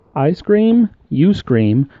I scream, you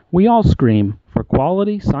scream, we all scream for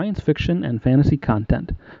quality science fiction and fantasy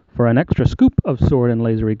content. For an extra scoop of sword and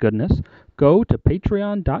lasery goodness, go to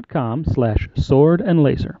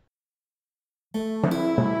patreon.com/swordandlaser.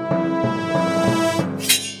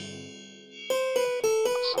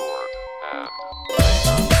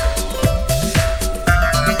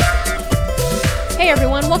 Hey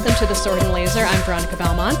everyone, welcome to the Sword and Laser. I'm Veronica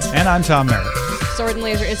Belmont. And I'm Tom Merritt. Sword and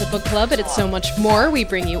Laser is a book club, but it's so much more. We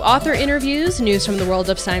bring you author interviews, news from the world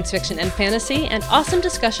of science fiction and fantasy, and awesome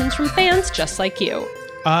discussions from fans just like you.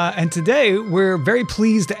 And today we're very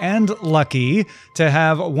pleased and lucky to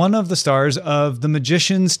have one of the stars of The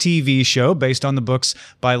Magicians TV show based on the books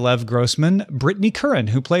by Lev Grossman, Brittany Curran,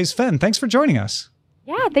 who plays Fen. Thanks for joining us.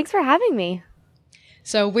 Yeah, thanks for having me.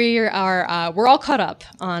 So we're all caught up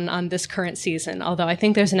on this current season, although I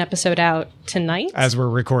think there's an episode out tonight. As we're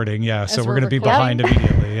recording, yeah. So we're going to be behind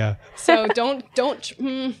immediately, yeah. So don't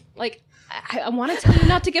I want to tell you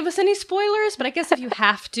not to give us any spoilers, but I guess if you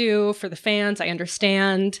have to for the fans, I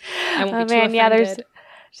understand. I won't be too offended. Yeah, there's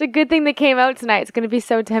a good thing that came out tonight. It's going to be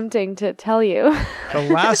so tempting to tell you. The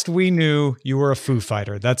last we knew, you were a Foo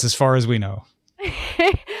Fighter. That's as far as we know.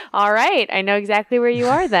 All right. I know exactly where you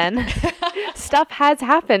are then. Stuff has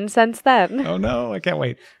happened since then. Oh no, I can't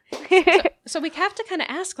wait. So we have to kind of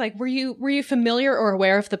ask, like, were you familiar or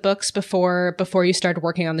aware of the books before you started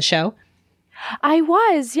working on the show? I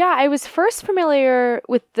was, yeah. I was first familiar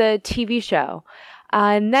with the TV show.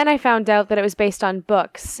 And then I found out that it was based on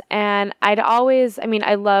books. And I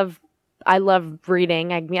love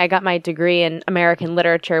reading. I got my degree in American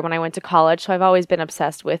literature when I went to college. So I've always been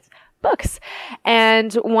obsessed with books.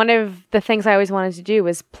 And one of the things I always wanted to do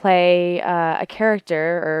was play a character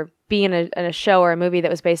or be in a show or a movie that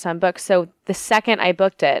was based on books. So the second I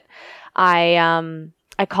booked it, I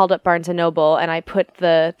called up Barnes & Noble and I put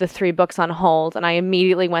the 3 books on hold, and I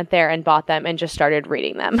immediately went there and bought them and just started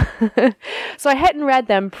reading them. So I hadn't read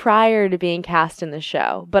them prior to being cast in the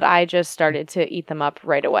show, but I just started to eat them up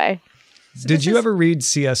right away. So Did you ever read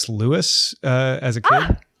C.S. Lewis as a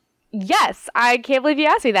kid? Yes, I can't believe you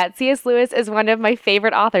asked me that. C.S. Lewis is one of my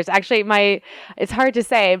favorite authors. Actually, it's hard to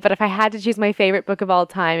say, but if I had to choose my favorite book of all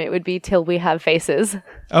time, it would be Till We Have Faces.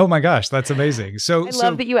 Oh my gosh, that's amazing. I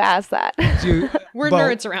love that you asked that. We're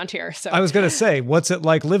nerds around here. So I was going to say, what's it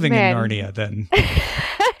like living in Narnia then?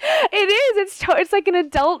 It is. It's like an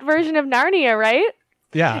adult version of Narnia, right?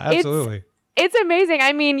 Yeah, absolutely. It's amazing.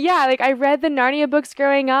 I mean, yeah, like I read the Narnia books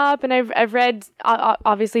growing up, and I've read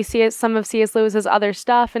obviously some of C.S. Lewis's other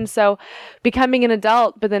stuff, and so becoming an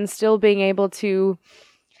adult, but then still being able to,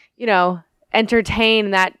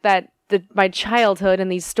 entertain my childhood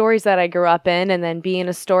and these stories that I grew up in, and then be in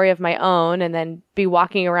a story of my own, and then be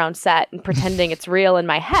walking around set and pretending it's real in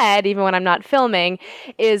my head, even when I'm not filming,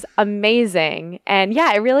 is amazing. And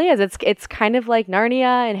yeah, it really is. It's kind of like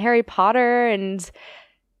Narnia and Harry Potter and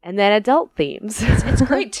then adult themes. It's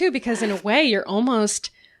great too, because in a way you're almost,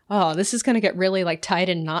 this is going to get really like tied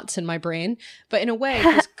in knots in my brain. But in a way,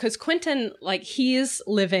 because Quentin, like he's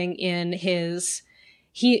living in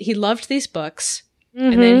he loved these books.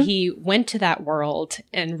 Mm-hmm. And then he went to that world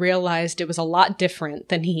and realized it was a lot different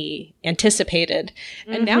than he anticipated.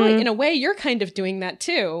 Mm-hmm. And now in a way you're kind of doing that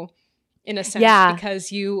too. In a sense,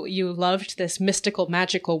 because you loved this mystical,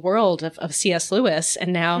 magical world of C.S. Lewis,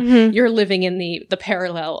 and now you're living in the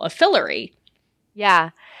parallel of Fillory.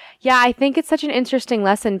 Yeah. Yeah, I think it's such an interesting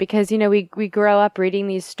lesson because, we grow up reading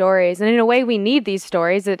these stories, and in a way we need these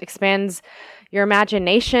stories. It expands your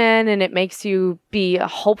imagination, and it makes you be a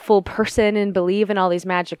hopeful person and believe in all these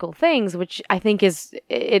magical things, which I think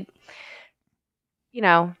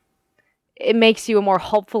it makes you a more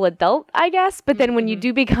hopeful adult, I guess. But then when you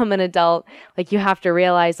do become an adult, like you have to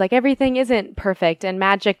realize like everything isn't perfect and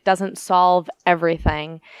magic doesn't solve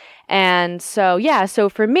everything. And so, so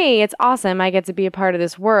for me, it's awesome. I get to be a part of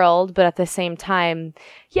this world, but at the same time,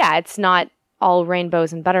 it's not all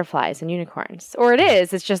rainbows and butterflies and unicorns. Or it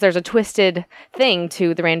is. It's just there's a twisted thing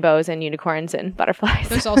to the rainbows and unicorns and butterflies.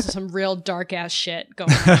 There's also some real dark-ass shit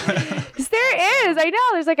going on. There is. I know.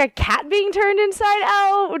 There's like a cat being turned inside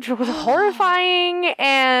out, which was horrifying.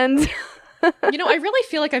 And I really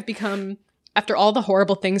feel like I've become, after all the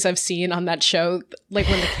horrible things I've seen on that show, like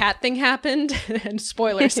when the cat thing happened, and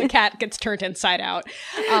spoilers, the cat gets turned inside out.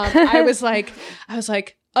 I was like,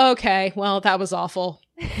 okay, well, that was awful.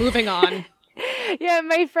 Moving on. Yeah,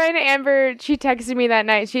 my friend Amber, she texted me that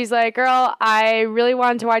night. She's like, girl, I really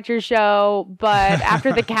wanted to watch your show, but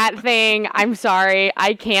after the cat thing, I'm sorry.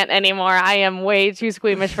 I can't anymore. I am way too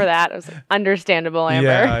squeamish for that. It was understandable,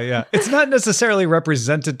 Amber. Yeah. It's not necessarily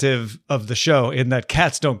representative of the show in that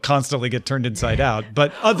cats don't constantly get turned inside out,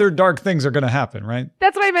 but other dark things are going to happen, right?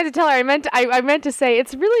 That's what I meant to tell her. I meant to say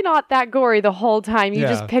it's really not that gory the whole time. You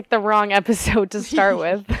just picked the wrong episode to start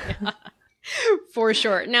with. For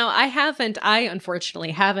sure. Now, I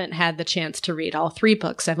unfortunately haven't had the chance to read all 3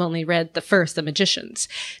 books. I've only read the first, The Magicians.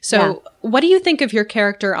 So what do you think of your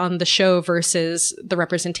character on the show versus the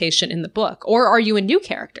representation in the book? Or are you a new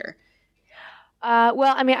character?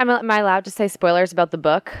 Well, I mean, am I allowed to say spoilers about the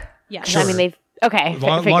book? Yeah. Sure. I mean, they've... Okay. As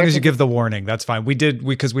long as you give the warning, that's fine.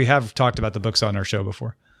 Because we have talked about the books on our show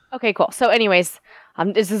before. Okay, cool. So anyways,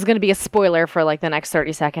 this is going to be a spoiler for like the next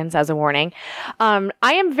 30 seconds as a warning. I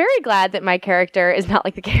am very glad that my character is not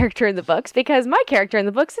like the character in the books, because my character in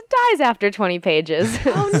the books dies after 20 pages.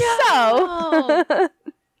 Oh, no.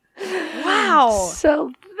 Wow.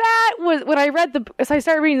 So that was when I read so I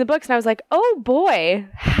started reading the books and I was like, oh boy,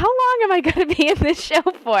 how long am I going to be in this show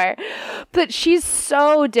for? But she's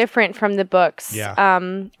so different from the books. Yeah.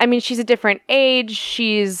 I mean, she's a different age.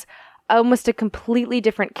 She's almost a completely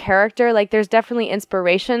different character. Like there's definitely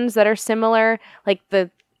inspirations that are similar. Like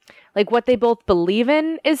what they both believe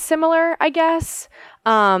in is similar, I guess.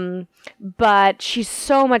 But she's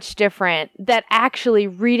so much different that actually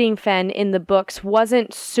reading Fen in the books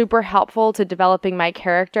wasn't super helpful to developing my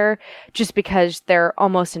character, just because they're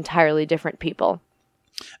almost entirely different people.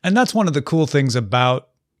 And that's one of the cool things about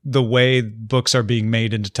the way books are being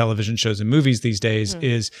made into television shows and movies these days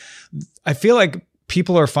is I feel like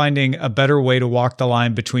people are finding a better way to walk the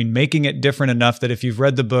line between making it different enough that if you've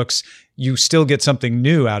read the books, you still get something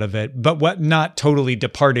new out of it, but not totally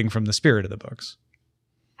departing from the spirit of the books.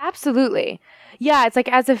 Absolutely. Yeah, it's like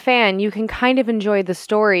as a fan, you can kind of enjoy the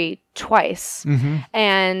story twice.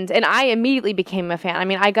 And I immediately became a fan. I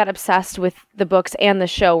mean, I got obsessed with the books and the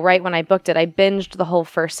show right when I booked it. I binged the whole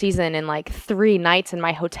first season in like 3 nights in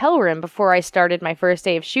my hotel room before I started my first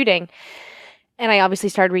day of shooting. And I obviously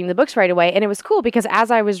started reading the books right away. And it was cool because as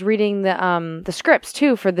I was reading the scripts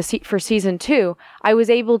too for season 2, I was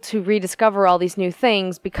able to rediscover all these new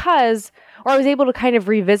things I was able to kind of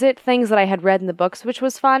revisit things that I had read in the books, which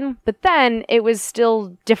was fun. But then it was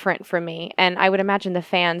still different for me. And I would imagine the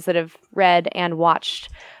fans that have read and watched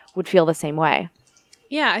would feel the same way.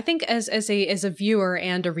 Yeah, I think as a viewer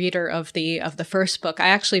and a reader of the first book, I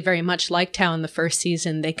actually very much liked how in the first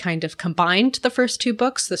season they kind of combined the first 2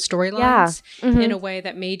 books, the storylines, in a way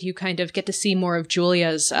that made you kind of get to see more of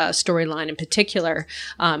Julia's storyline in particular,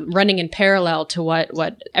 running in parallel to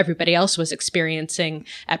what everybody else was experiencing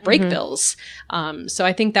at Breakbills. So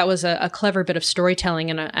I think that was a clever bit of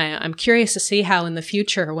storytelling, and I'm curious to see how in the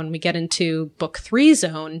future, when we get into book 3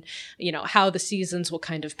 zone, how the seasons will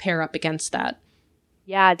kind of pair up against that.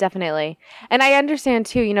 Yeah, definitely. And I understand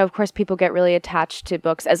too, of course, people get really attached to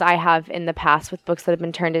books, as I have in the past with books that have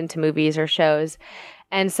been turned into movies or shows.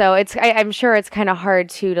 And so I'm sure it's kind of hard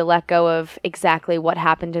to let go of exactly what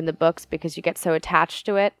happened in the books because you get so attached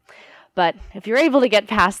to it. But if you're able to get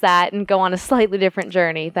past that and go on a slightly different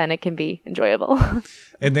journey, then it can be enjoyable.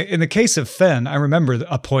 In the case of Fen, I remember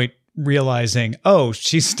a point realizing, oh,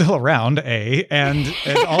 she's still around, and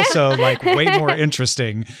also like way more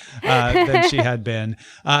interesting than she had been.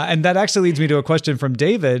 And that actually leads me to a question from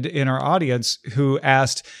David in our audience, who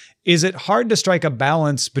asked, is it hard to strike a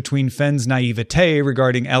balance between Fen's naivete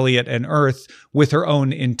regarding Elliot and Earth with her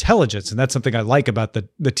own intelligence? And that's something I like about the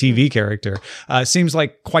TV character. Seems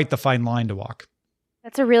like quite the fine line to walk.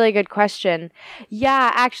 That's a really good question.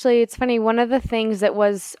 Yeah, actually, it's funny. One of the things that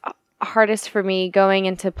was hardest for me going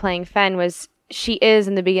into playing Fen was she is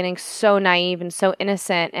in the beginning so naive and so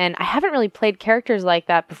innocent, and I haven't really played characters like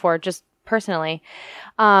that before, just personally.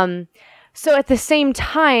 So at the same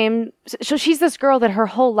time, so she's this girl that her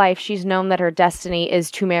whole life she's known that her destiny is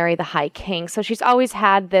to marry the High King. So she's always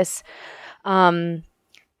had this,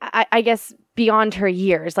 I guess, beyond her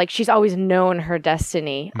years. Like she's always known her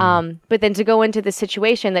destiny. But then to go into the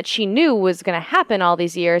situation that she knew was going to happen all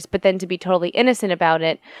these years, but then to be totally innocent about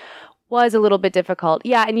it was a little bit difficult.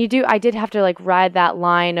 Yeah, and I did have to ride that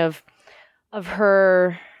line of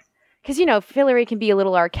her, because Fillory can be a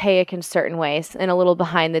little archaic in certain ways and a little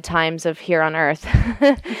behind the times of here on Earth.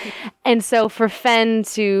 And so for Fen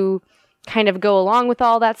to kind of go along with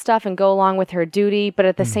all that stuff and go along with her duty, but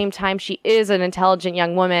at the same time she is an intelligent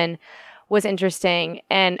young woman, was interesting.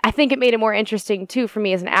 And I think it made it more interesting too for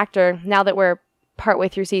me as an actor, now that we're partway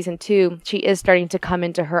through season 2, she is starting to come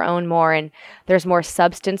into her own more, and there's more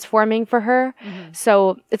substance forming for her.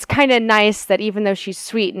 So it's kind of nice that even though she's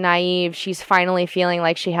sweet and naive, she's finally feeling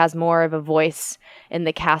like she has more of a voice in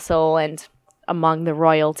the castle and among the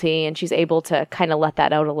royalty, and she's able to kind of let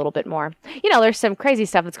that out a little bit more. There's some crazy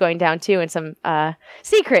stuff that's going down too, and some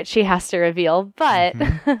secrets she has to reveal, but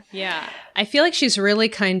yeah, I feel like she's really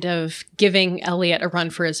kind of giving Elliot a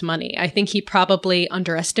run for his money. I think he probably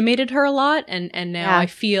underestimated her a lot, and now I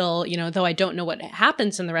feel, though I don't know what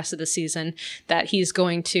happens in the rest of the season, that he's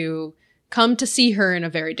going to come to see her in a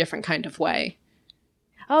very different kind of way.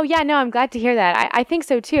 Oh, yeah, no, I'm glad to hear that. I think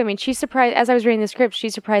so, too. I mean, she surprised, as I was reading the script, she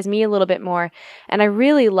surprised me a little bit more. And I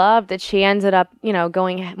really loved that she ended up,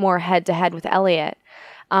 going more head-to-head with Elliot.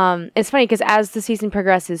 It's funny because as the season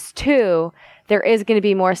progresses, too, there is going to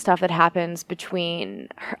be more stuff that happens between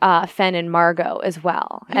Fen and Margot as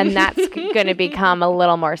well. And that's going to become a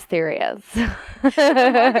little more serious.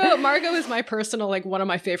 Margot is my personal, one of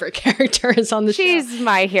my favorite characters on the show. She's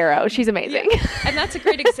my hero. She's amazing. Yeah. And that's a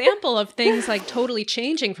great example of things totally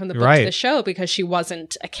changing from the book to the show, because she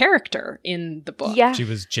wasn't a character in the book. Yeah. She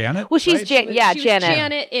was Janet? Well, she's right? Janet.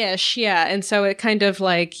 Janet-ish, yeah. And so it kind of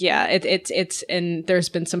it's and there's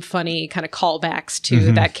been some funny kind of callbacks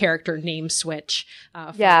to that character name switch. For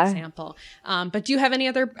example. But do you have any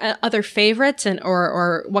other favorites,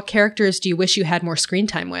 or what characters do you wish you had more screen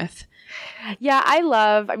time with? Yeah, I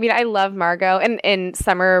love Margot and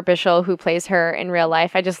Summer Bishel, who plays her in real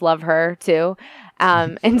life. I just love her too.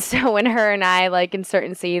 And so when her and I, in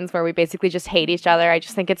certain scenes where we basically just hate each other, I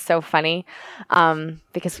just think it's so funny,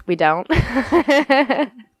 because we don't.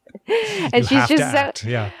 And she's just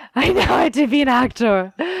I know, I had to be an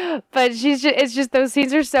actor, but it's just those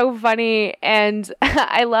scenes are so funny, and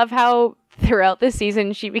I love how throughout the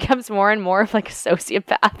season she becomes more and more of a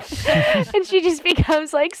sociopath, and she just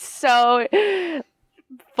becomes so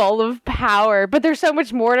full of power, but there's so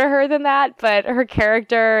much more to her than that. But her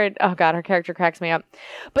character, her character cracks me up.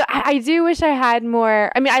 But I do wish I had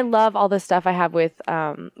more. I mean, I love all the stuff I have with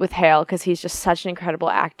Hale, because he's just such an incredible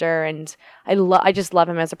actor, and I just love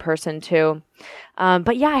him as a person too.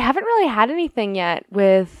 But yeah, I haven't really had anything yet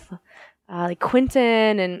with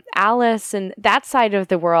Quentin and Alice and that side of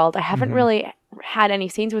the world. I haven't really had any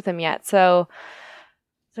scenes with them yet, so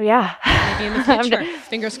yeah. Maybe in the future.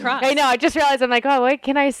 Fingers crossed. I know. I just realized I'm what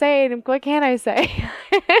can I say? What can I say?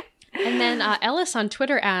 And then Ellis on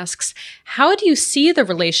Twitter asks, how do you see the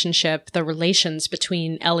relations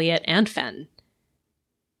between Elliot and Fen?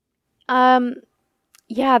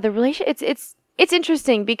 Yeah, the relation. It's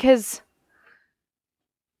interesting because,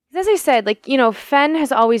 as I said, Fen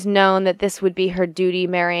has always known that this would be her duty,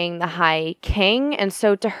 marrying the High King, and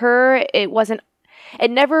so to her, it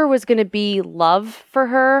never was going to be love for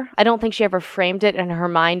her. I don't think she ever framed it in her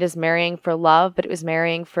mind as marrying for love, but it was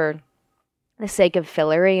marrying for the sake of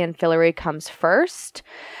Fillory, and Fillory comes first.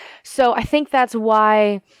 So I think that's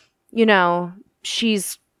why,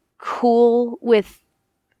 she's cool with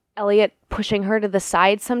Elliot pushing her to the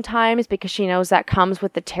side sometimes, because she knows that comes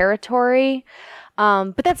with the territory.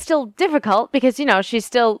 But that's still difficult because, she's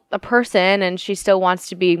still a person and she still wants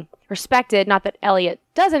to be respected. Not that Elliot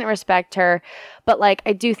doesn't respect her, but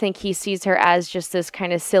I do think he sees her as just this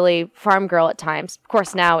kind of silly farm girl at times. Of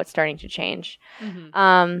course, now it's starting to change.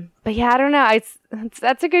 But yeah, I don't know.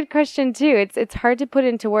 That's a good question too. It's hard to put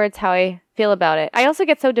into words how I feel about it. I also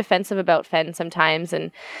get so defensive about Fen sometimes,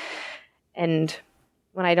 and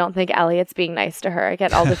when I don't think Elliot's being nice to her, I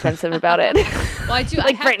get all defensive about it. Well, I do.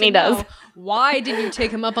 Brittany does. Why didn't you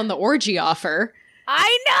take him up on the orgy offer?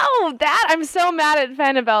 I know that. I'm so mad at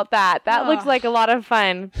Fen about that. That looks like a lot of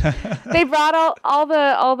fun. They brought all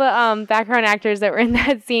the background actors that were in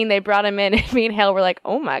that scene. They brought him in, and me and Hale were like,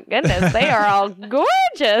 "Oh my goodness, they are all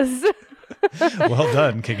gorgeous." Well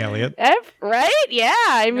done, King Elliot. Right? Yeah.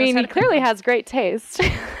 I mean, he clearly has great taste.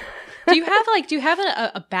 Do you have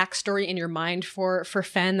a backstory in your mind for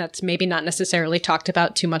Fen that's maybe not necessarily talked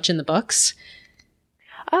about too much in the books?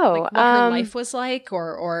 Oh, what her life was like,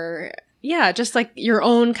 or yeah, just your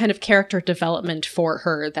own kind of character development for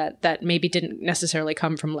her that maybe didn't necessarily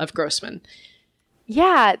come from Lev Grossman.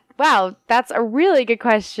 Yeah, wow, that's a really good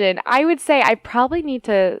question. I would say I probably need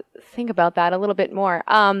to think about that a little bit more.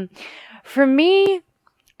 For me,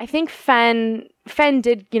 I think Fen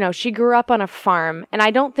did, she grew up on a farm, and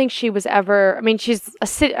I don't think she was ever, I mean, she's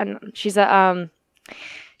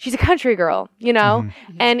a country girl,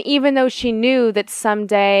 and even though she knew that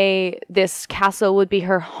someday this castle would be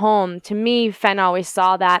her home, to me, Fen always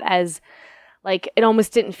saw that as it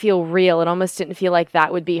almost didn't feel real. It almost didn't feel like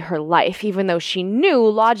that would be her life, even though she knew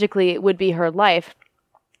logically it would be her life.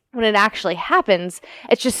 when it actually happens,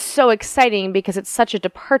 it's just so exciting because it's such a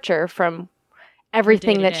departure from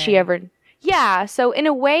everything that she ever. Yeah. So in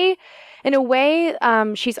a way,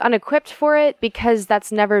 she's unequipped for it because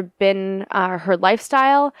that's never been her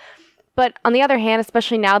lifestyle. But on the other hand,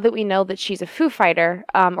 especially now that we know that she's a Foo Fighter,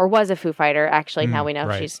 or was a Foo Fighter, actually, now we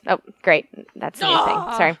know she's. Oh, great. That's a new thing.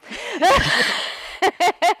 Sorry.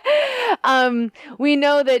 We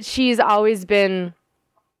know that she's always been,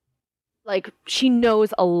 like, she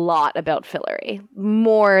knows a lot about Fillory,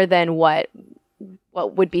 more than what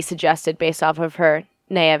would be suggested based off of her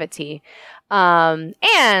naivety. And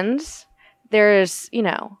there's,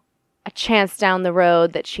 a chance down the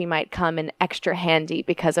road that she might come in extra handy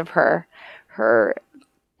because of her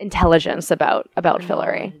intelligence about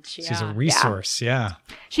Fillory. Yeah. She's a resource, yeah.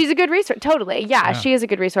 She's a good resource, totally. Yeah, she is a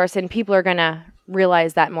good resource, and people are going to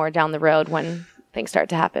realize that more down the road when things start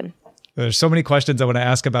to happen. There's so many questions I want to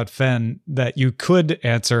ask about Fen that you could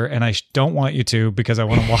answer, and I don't want you to because I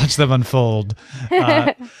want to watch them unfold.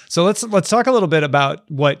 So let's talk a little bit about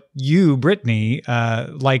what you, Brittany,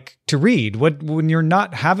 like to read. When you're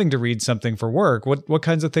not having to read something for work, what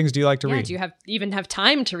kinds of things do you like to read? Do you even have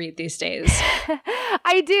time to read these days?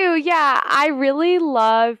 I do. Yeah, I really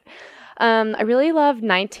love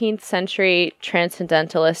 19th century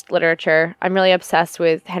transcendentalist literature. I'm really obsessed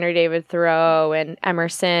with Henry David Thoreau and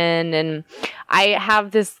Emerson. And I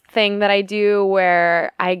have this thing that I do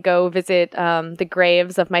where I go visit the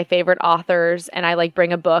graves of my favorite authors, and I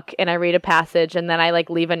bring a book and I read a passage, and then I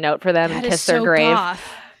leave a note for them and kiss their grave. Goth.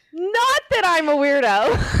 Not that I'm a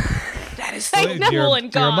weirdo. That is so You're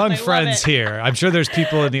and goth. among I friends here. I'm sure there's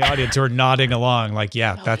people in the audience who are nodding along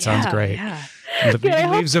that sounds great. Yeah. The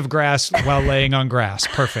leaves of grass while laying on grass.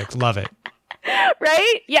 Perfect. Love it.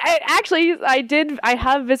 Right? Yeah, I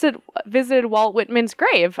have visited Walt Whitman's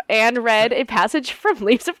grave and read a passage from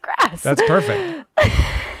Leaves of Grass. That's perfect.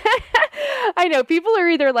 I know people are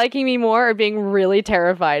either liking me more or being really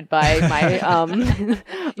terrified by my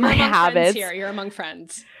my habits. You're among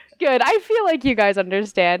friends. Good. I feel like you guys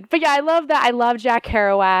understand. But yeah, I love that. I love Jack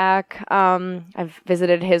Kerouac. I've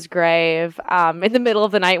visited his grave in the middle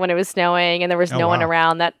of the night when it was snowing and there was no one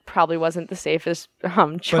around. That probably wasn't the safest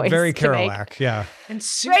choice. But very to Kerouac, make. yeah. And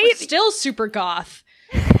still super goth.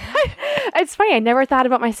 It's funny. I never thought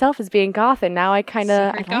about myself as being goth, and now I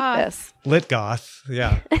like this. Lit goth,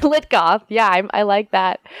 yeah. Lit goth, yeah. I like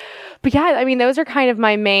that. But yeah, I mean, those are kind of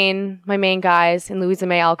my main guys, and Louisa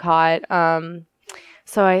May Alcott.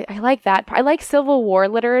 So I like that. I like Civil War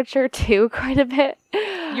literature too, quite a bit.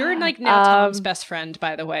 You're now Tom's best friend,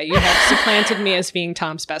 by the way. You have supplanted me as being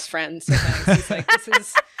Tom's best friend. So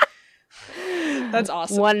he's that's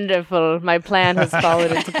awesome. Wonderful. My plan has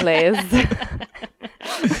fallen into place.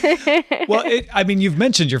 Well, you've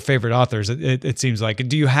mentioned your favorite authors. It seems like.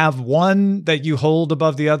 Do you have one that you hold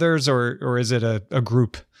above the others, or is it a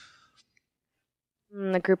group?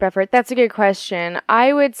 A group effort. That's a good question.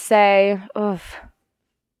 I would say,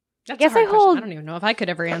 I guess I don't even know if I could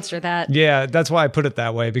ever answer that. Yeah, that's why I put it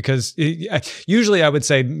that way, because usually I would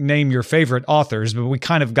say name your favorite authors, but we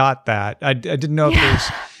kind of got that. I didn't know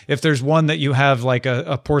if there's one that you have like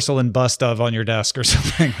a porcelain bust of on your desk or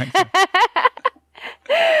something like that.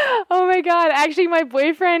 Oh my God. Actually, my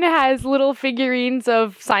boyfriend has little figurines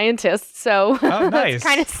of scientists, so nice. It's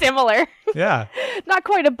kind of similar. Yeah. Not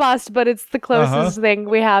quite a bust, but it's the closest thing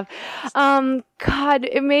we have.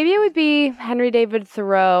 Maybe it would be Henry David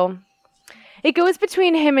Thoreau. It goes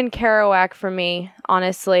between him and Kerouac for me,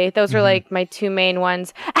 honestly. Those are like my two main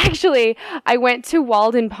ones. Actually, I went to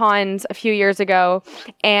Walden Pond a few years ago,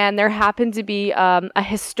 and there happened to be a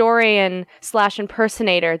historian /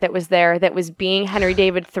 impersonator that was there that was being Henry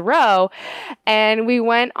David Thoreau. And we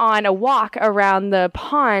went on a walk around the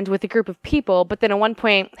pond with a group of people. But then at one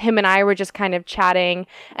point, him and I were just kind of chatting,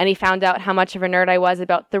 and he found out how much of a nerd I was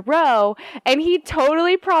about Thoreau. And he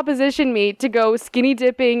totally propositioned me to go skinny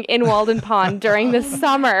dipping in Walden Pond during the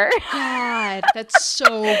summer. God, that's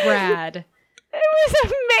so rad. It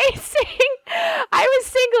was amazing. I was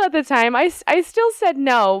single at the time. I still said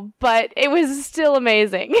no, but it was still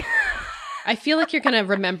amazing. I feel like you're going to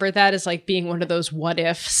remember that as like being one of those what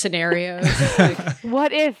if scenarios.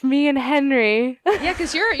 What if me and Henry? Yeah,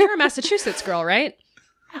 because you're a Massachusetts girl, right?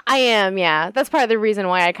 I am, yeah. That's part of the reason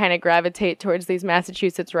why I kind of gravitate towards these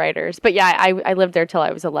Massachusetts writers. But yeah, I lived there till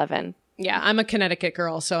I was 11. Yeah, I'm a Connecticut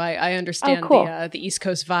girl, so I understand cool. the East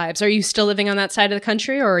Coast vibes. Are you still living on that side of the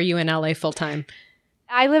country, or are you in LA full time?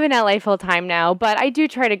 I live in LA full time now, but I do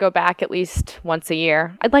try to go back at least once a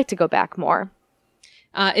year. I'd like to go back more.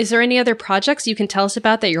 Is there any other projects you can tell us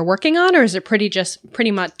about that you're working on, or is it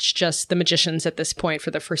pretty much just The Magicians at this point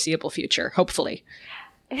for the foreseeable future, hopefully?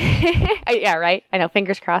 Yeah, right. I know.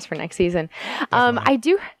 Fingers crossed for next season. I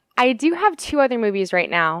do have two other movies right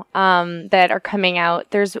now that are coming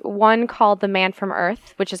out. There's one called The Man from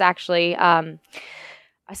Earth, which is actually a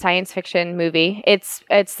science fiction movie.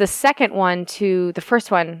 It's the second one to the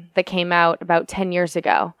first one that came out about 10 years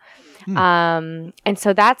ago. And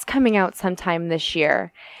so that's coming out sometime this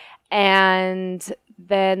year. And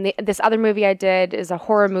then this other movie I did is a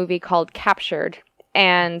horror movie called Captured.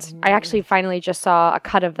 And I actually finally just saw a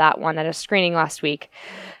cut of that one at a screening last week.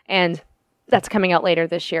 And that's coming out later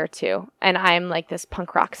this year too. And I'm like this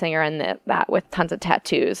punk rock singer in that with tons of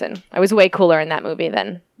tattoos. And I was way cooler in that movie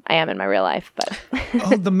than I am in my real life. But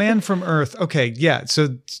Oh, The Man from Earth. Okay, yeah. So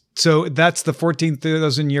that's the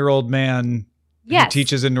 14,000-year-old man who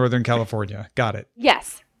teaches in Northern California. Got it.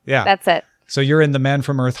 Yes. Yeah. That's it. So you're in the Man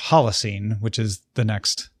from Earth Holocene, which is the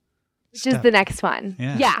next Which is the next one.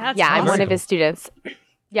 Yeah. I'm one of his students.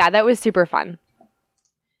 Yeah, that was super fun.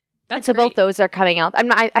 So both those are coming out.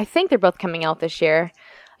 I think they're both coming out this year.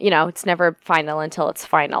 You know, it's never final until it's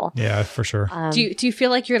final. Yeah, for sure. Do you feel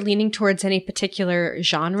like you're leaning towards any particular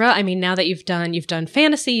genre? I mean, now that you've done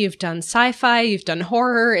fantasy, you've done sci-fi, you've done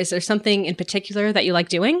horror. Is there something in particular that you like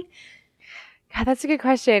doing? God, that's a good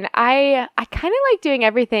question. I kind of like doing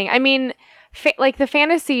everything. I mean, like the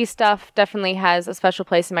fantasy stuff definitely has a special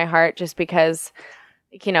place in my heart just because,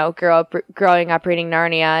 you know, growing up reading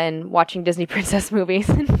Narnia and watching Disney princess movies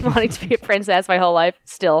and wanting to be a princess my whole life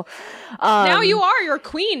still. Now you're a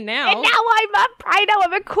queen now. And now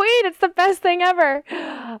I'm a queen. It's the best thing ever.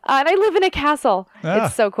 And I live in a castle.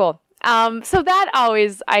 It's so cool. So that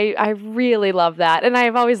always, I really love that. And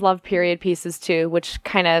I've always loved period pieces too, which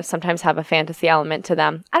kind of sometimes have a fantasy element to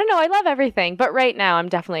them. I don't know. I love everything. But right now I'm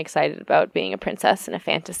definitely excited about being a princess in a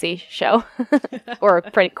fantasy show or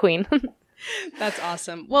a queen. That's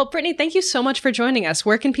awesome. Well, Brittany, thank you so much for joining us.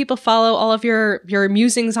 Where can people follow all of your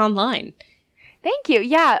musings online? Thank you.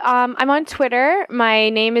 Yeah, I'm on Twitter. My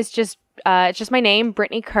name is just my name,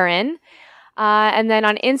 Brittany Curran. And then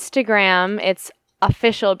on Instagram, it's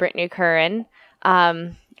official Brittany Curran.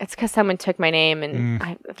 It's because someone took my name and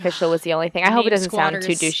official was the only thing. I hope it doesn't sound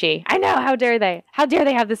too douchey. I know. How dare they? How dare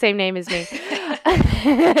they have the same name as me?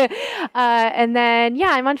 And then, yeah,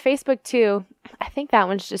 I'm on Facebook too. I think that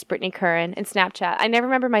one's just Brittany Curran, and Snapchat. I never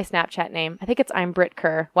remember my Snapchat name. I think it's I'm Brit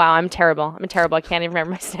Kerr. Wow, I'm terrible. I can't even remember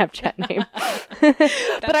my Snapchat name.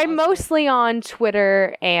 But I'm mostly on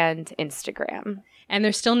Twitter and Instagram. And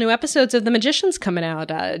there's still new episodes of The Magicians coming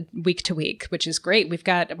out week to week, which is great. We're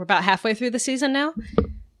about halfway through the season now.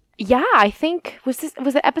 Yeah, I think was it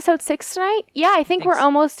episode 6 tonight? Yeah, I think we're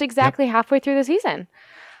almost exactly halfway through the season.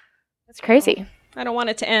 That's crazy. I don't want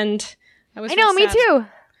it to end. I know, me too.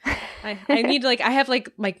 I need I have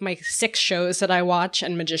my 6 shows that I watch,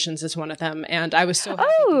 and Magicians is one of them. And I was so happy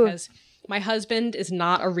because my husband is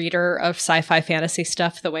not a reader of sci-fi fantasy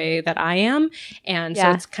stuff the way that I am. And so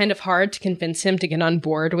it's kind of hard to convince him to get on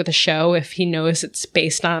board with a show if he knows it's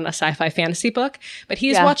based on a sci-fi fantasy book. But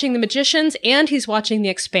he's watching The Magicians and he's watching The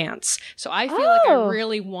Expanse. So I feel like I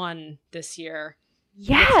really won this year.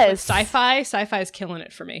 Yes. With sci-fi. Sci-fi is killing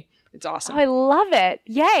it for me. It's awesome. Oh, I love it.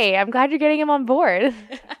 Yay. I'm glad you're getting him on board.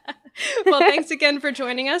 Well, thanks again for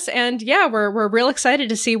joining us. And yeah, we're real excited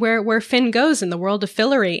to see where Finn goes in the world of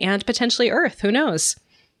Fillory and potentially Earth. Who knows?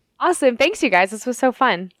 Awesome. Thanks, you guys. This was so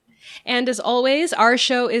fun. And as always, our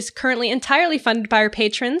show is currently entirely funded by our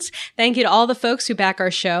patrons. Thank you to all the folks who back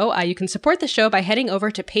our show. You can support the show by heading over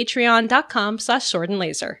to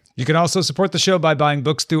patreon.com/swordandlaser. You can also support the show by buying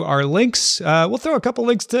books through our links. We'll throw a couple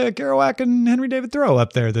links to Kerouac and Henry David Thoreau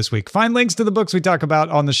up there this week. Find links to the books we talk about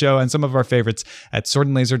on the show and some of our favorites at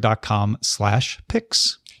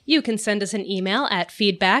swordandlaser.com/picks. You can send us an email at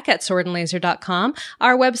feedback@swordandlaser.com.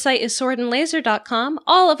 Our website is swordandlaser.com.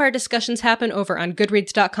 All of our discussions happen over on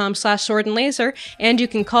goodreads.com/swordandlaser. And you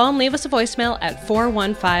can call and leave us a voicemail at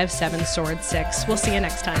 415-7-SWORD6. We'll see you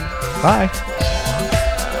next time. Bye.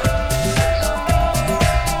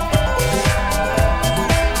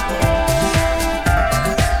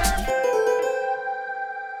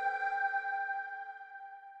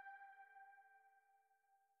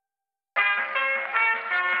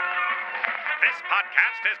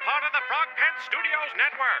 Is part of the Frog Pants Studios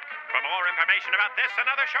Network. For more information about this and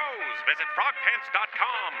other shows, visit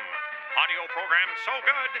frogpants.com. Audio program so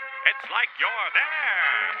good, it's like you're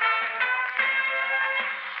there.